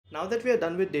Now that we are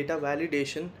done with data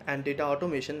validation and data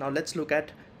automation, now let's look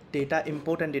at data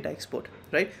import and data export,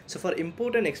 right? So for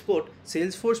import and export,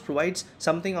 Salesforce provides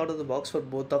something out of the box for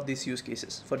both of these use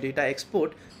cases. For data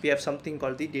export, we have something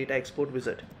called the data export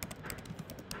wizard.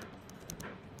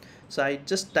 So I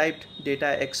just typed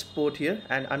data export here,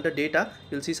 and under data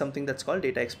you'll see something that's called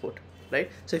data export, right?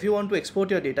 So if you want to export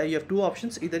your data, you have two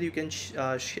options. Either you can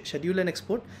schedule and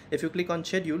export. If you click on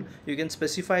schedule, you can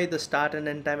specify the start and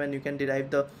end time, and you can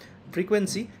derive the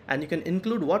frequency, and you can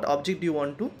include what object you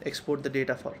want to export the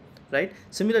data for, right?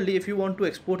 Similarly, if you want to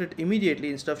export it immediately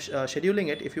instead of scheduling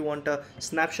it, if you want a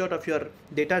snapshot of your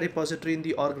data repository in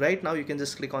the org right now, you can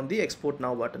just click on the export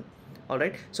now button. All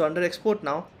right, so under export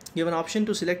now, you have an option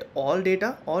to select all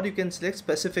data, or you can select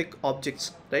specific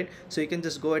objects, right? So you can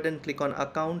just go ahead and click on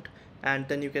account, and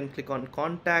then you can click on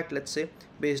contact. Let's say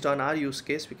based on our use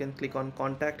case, we can click on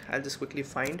contact. I'll just quickly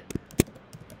find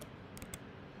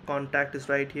contact is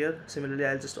right here. Similarly,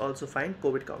 I'll just also find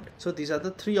COVID count. So these are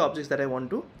the three objects that I want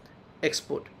to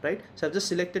export, right? So I've just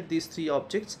selected these three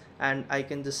objects, and I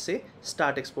can just say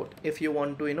start export. If you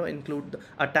want to include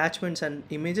attachments and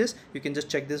images, you can just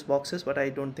check these boxes, but I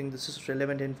don't think this is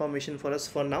relevant information for us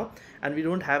for now, and we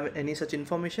don't have any such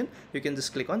information. You can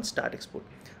just click on start export,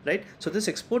 right? So this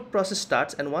export process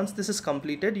starts, and once this is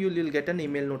completed, you'll get an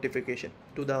email notification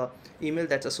to the email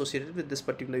that's associated with this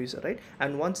particular user, right?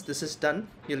 And once this is done,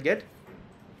 you'll get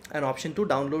an option to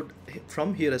download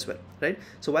from here as well, right?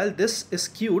 So while this is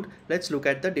queued, let's look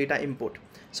at the data import.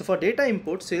 So for data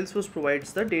import, Salesforce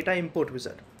provides the data import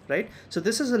wizard, right? So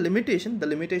this is a limitation. The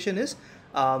limitation is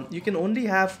you can only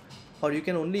have, or you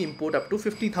can only import up to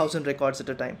 50,000 records at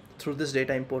a time through this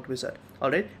data import wizard.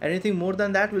 All right, anything more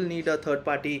than that will need a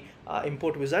third-party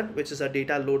import wizard, which is a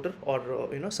data loader, or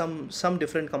some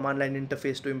different command line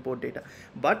interface to import data.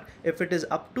 But if it is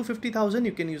up to 50,000,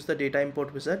 you can use the data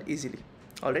import wizard easily.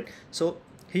 All right, so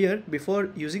here,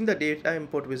 before using the data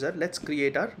import wizard, let's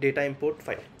create our data import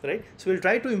file, right? So we'll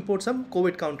try to import some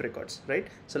COVID count records, right?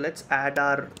 So let's add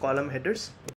our column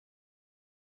headers.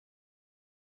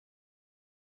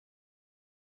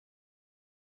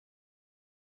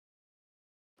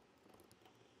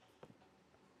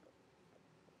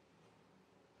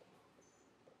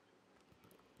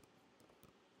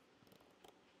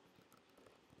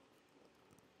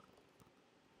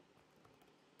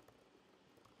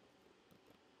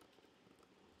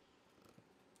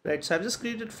 Right, so I've just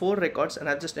created 4 records, and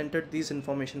I've just entered these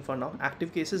information for now: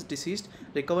 active cases, deceased,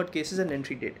 recovered cases, and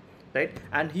entry date, right?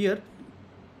 And here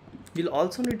we'll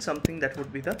also need something that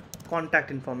would be the contact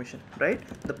information, right?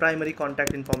 The primary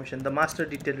contact information, the master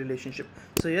detail relationship.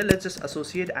 So here let's just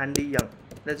associate Andy Young.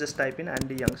 Let's just type in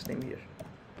Andy Young's name here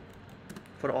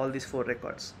for all these 4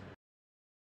 records.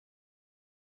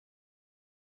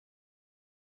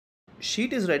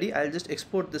 Sheet is ready. I'll just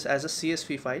export this as a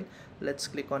CSV file. Let's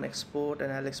click on export,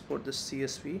 and I'll export this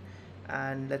CSV,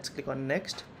 and let's click on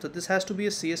next. So this has to be a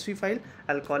CSV file.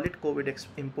 I'll call it COVID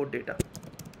import data.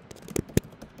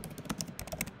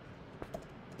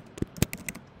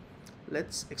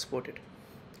 Let's export it.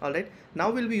 All right,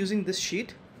 now we'll be using this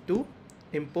sheet to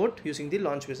import using the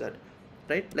launch wizard,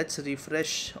 right? Let's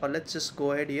refresh, or let's just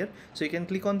go ahead here. So you can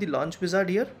click on the launch wizard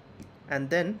here, and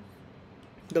then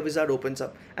the wizard opens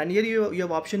up, and here you have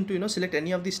option to select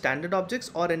any of the standard objects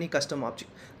or any custom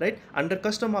object, right? Under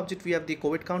custom object, we have the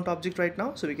COVID count object right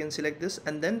now, so we can select this,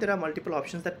 and then there are multiple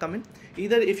options that come in.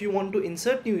 Either if you want to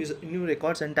insert new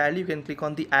records entirely, you can click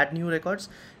on the add new records.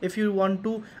 If you want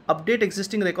to update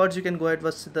existing records, you can go ahead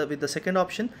with the second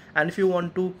option, and if you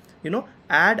want to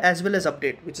add as well as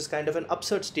update, which is kind of an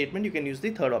upsert statement, you can use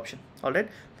the third option. All right,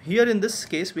 here in this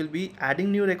case we'll be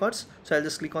adding new records, so I'll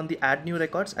just click on the add new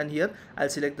records, and here I'll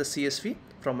select the CSV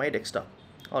from my desktop.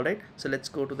 All right, so let's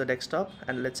go to the desktop,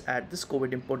 and let's add this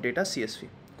COVID import data CSV.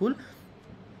 Cool.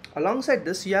 Alongside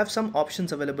this, you have some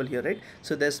options available here, right?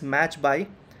 So there's match by,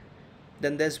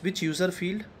 then there's which user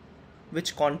field,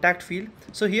 which contact field.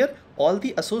 So here all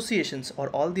the associations or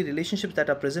all the relationships that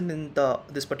are present in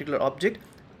this particular object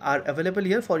are available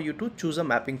here for you to choose a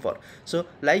mapping for. So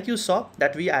like you saw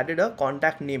that we added a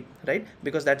contact name, right?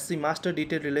 Because that's the master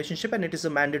detail relationship, and it is a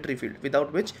mandatory field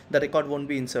without which the record won't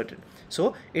be inserted.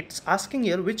 So it's asking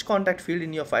here which contact field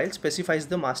in your file specifies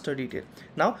the master detail.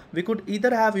 Now we could either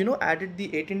have added the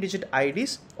 18-digit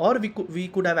IDs, or we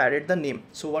could have added the name.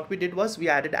 So what we did was we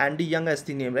added Andy Young as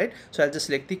the name, right? So I'll just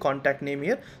select the contact name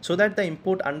here, so that the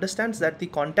import understands that the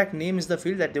contact name is the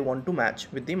field that they want to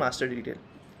match with the master detail.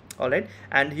 All right,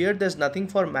 and here there's nothing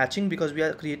for matching because we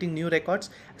are creating new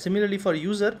records. Similarly, for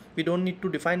user, we don't need to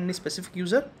define any specific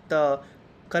user. The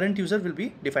current user will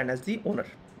be defined as the owner.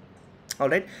 All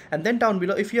right, and then down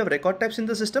below, if you have record types in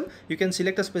the system, you can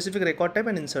select a specific record type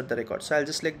and insert the record. So I'll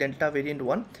just select delta variant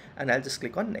 1 and I'll just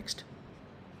click on next.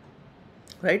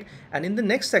 Right, and in the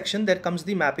next section there comes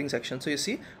the mapping section. So you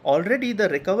see already the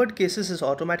recovered cases is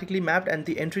automatically mapped and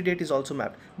the entry date is also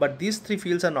mapped, but these three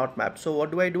fields are not mapped. So what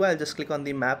do? I'll just click on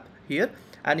the map here,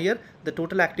 and here the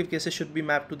total active cases should be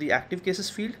mapped to the active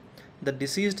cases field, the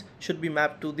deceased should be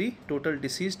mapped to the total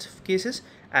deceased cases,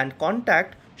 and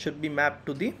contact should be mapped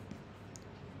to the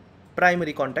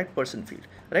primary contact person field.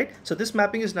 Right, so this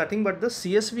mapping is nothing but the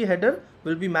CSV header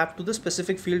will be mapped to the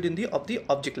specific field in the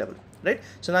object level. Right,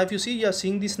 so now if you see, you are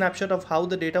seeing the snapshot of how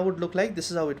the data would look like.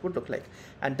 This is how it would look like,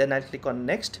 and then I'll click on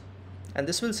next, and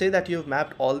this will say that you have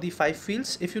mapped all the 5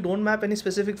 fields. If you don't map any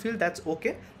specific field, that's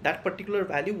okay. That particular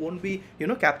value won't be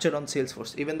captured on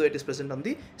Salesforce, even though it is present on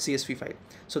the CSV file.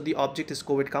 So the object is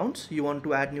COVID counts, you want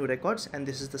to add new records, and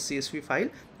this is the CSV file,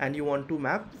 and you want to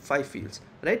map 5 fields,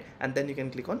 right? And then you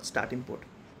can click on start import.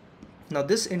 Now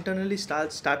this internally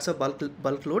starts a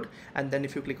bulk load, and then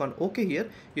if you click on OK here,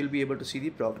 you'll be able to see the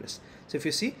progress. So if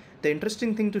you see, the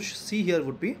interesting thing to see here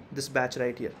would be this batch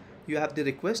right here. You have the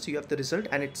request, you have the result,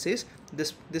 and it says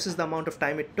this is the amount of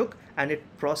time it took, and it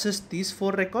processed these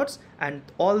 4 records, and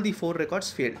all the 4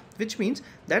 records failed, which means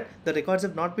that the records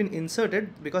have not been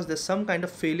inserted because there's some kind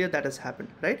of failure that has happened,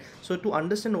 right? So to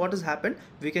understand what has happened,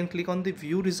 we can click on the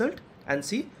view result and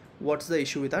see what's the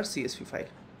issue with our CSV file.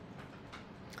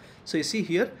 So you see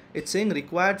here, it's saying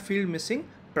required field missing,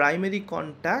 primary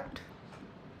contact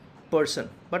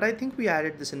person, but I think we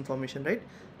added this information, right?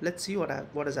 Let's see what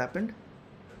has happened.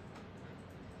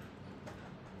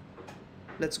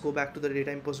 Let's go back to the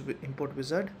data import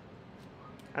wizard,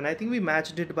 and I think we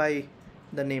matched it by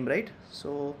the name, right?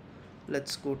 So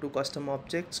let's go to custom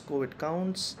objects, COVID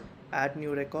counts, add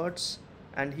new records,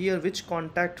 and here which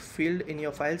contact field in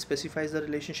your file specifies the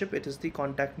relationship. It is the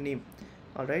contact name.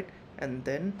 All right, and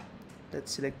then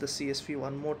let's select the CSV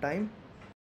one more time.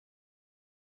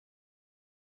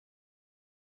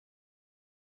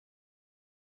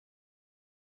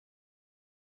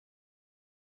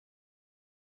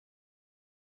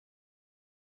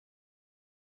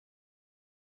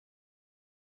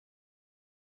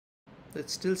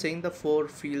 It's still saying the 4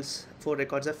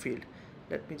 records have failed.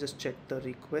 Let me just check the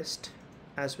request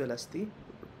as well as the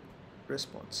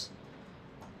response.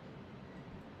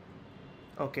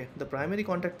 Okay, the primary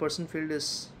contact person field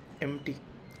is empty.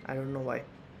 I don't know why.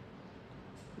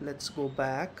 Let's go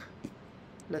back.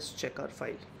 Let's check our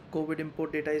file. COVID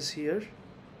import data is here.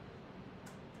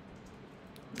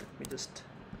 Let me just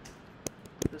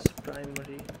this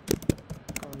primary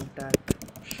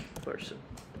contact person.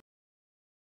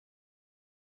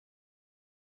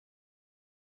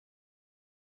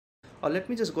 Or let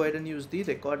me just go ahead and use the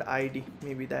record ID.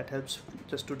 Maybe that helps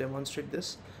just to demonstrate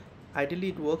this. Ideally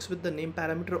it works with the name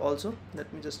parameter also.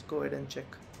 Let me just go ahead and check.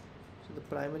 So the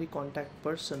primary contact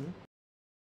person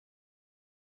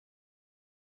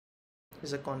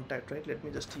is a contact, right? Let me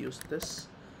just use this.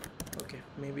 Okay,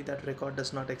 maybe that record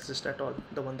does not exist at all,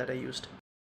 the one that I used.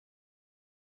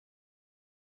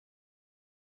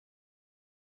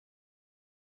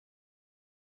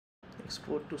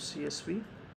 Export to CSV.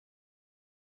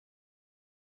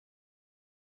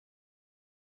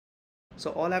 So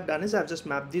all I've done is I've just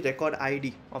mapped the record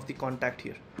ID of the contact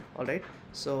here. All right,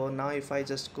 so now if I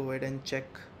just go ahead and check,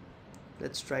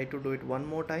 let's try to do it one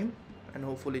more time, and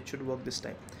hopefully it should work this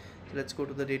time. So let's go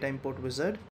to the data import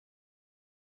wizard,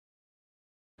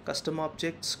 custom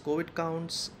objects, COVID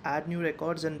counts, add new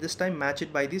records, and this time match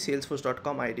it by the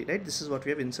salesforce.com ID, right? This is what we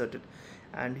have inserted,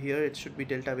 and here it should be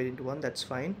delta variant 1. That's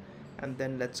fine. And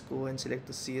then let's go and select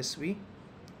the CSV,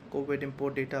 COVID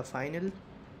import data final,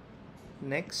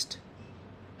 next.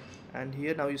 And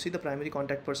here now you see the primary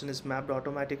contact person is mapped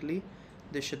automatically.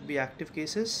 This should be active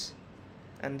cases,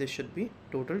 and this should be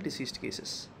total deceased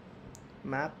cases.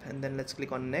 Map, and then let's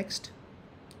click on next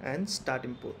and start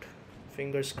import.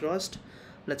 Fingers crossed.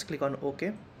 Let's click on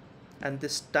OK, and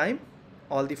this time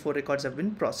all the 4 records have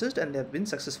been processed and they have been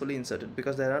successfully inserted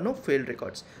because there are no failed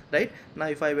records. Right now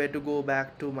if I were to go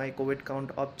back to my COVID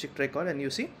count object record, and you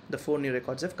see the 4 new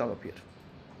records have come up here.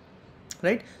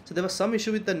 Right, so there was some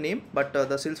issue with the name, but the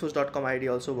salesforce.com ID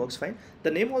also works fine. The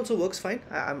name also works fine.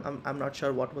 I'm not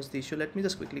sure what was the issue. Let me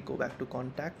just quickly go back to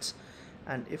contacts,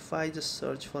 and if I just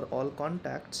search for all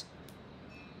contacts,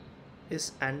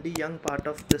 is Andy Young part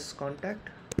of this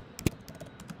contact?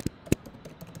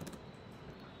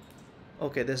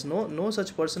 Okay, there's no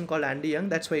such person called Andy Young.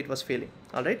 That's why it was failing.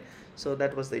 All right, so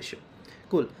that was the issue.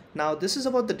 Cool. Now this is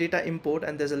about the data import,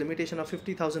 and there's a limitation of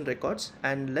 50,000 records,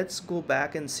 and let's go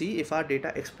back and see if our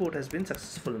data export has been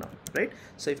successful now, right?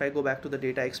 So if I go back to the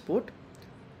data export,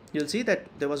 you'll see that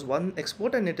there was one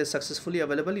export and it is successfully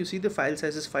available. You see the file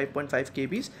size is 5.5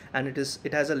 kbs and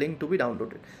it has a link to be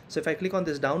downloaded. So if I click on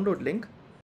this download link,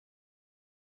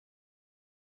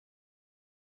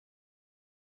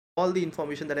 all the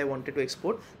information that I wanted to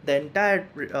export, the entire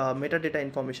metadata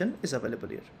information is available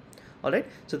here. Alright,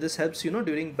 so this helps, you know,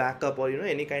 during backup or, you know,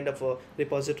 any kind of a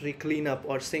repository cleanup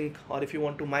or sync, or if you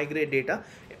want to migrate data.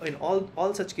 In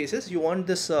all such cases, you want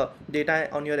this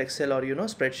data on your Excel or, you know,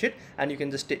 spreadsheet, and you can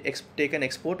just take an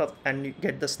export of and you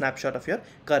get the snapshot of your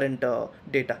current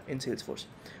data in Salesforce.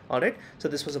 Alright, so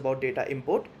this was about data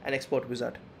import and export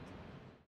wizard.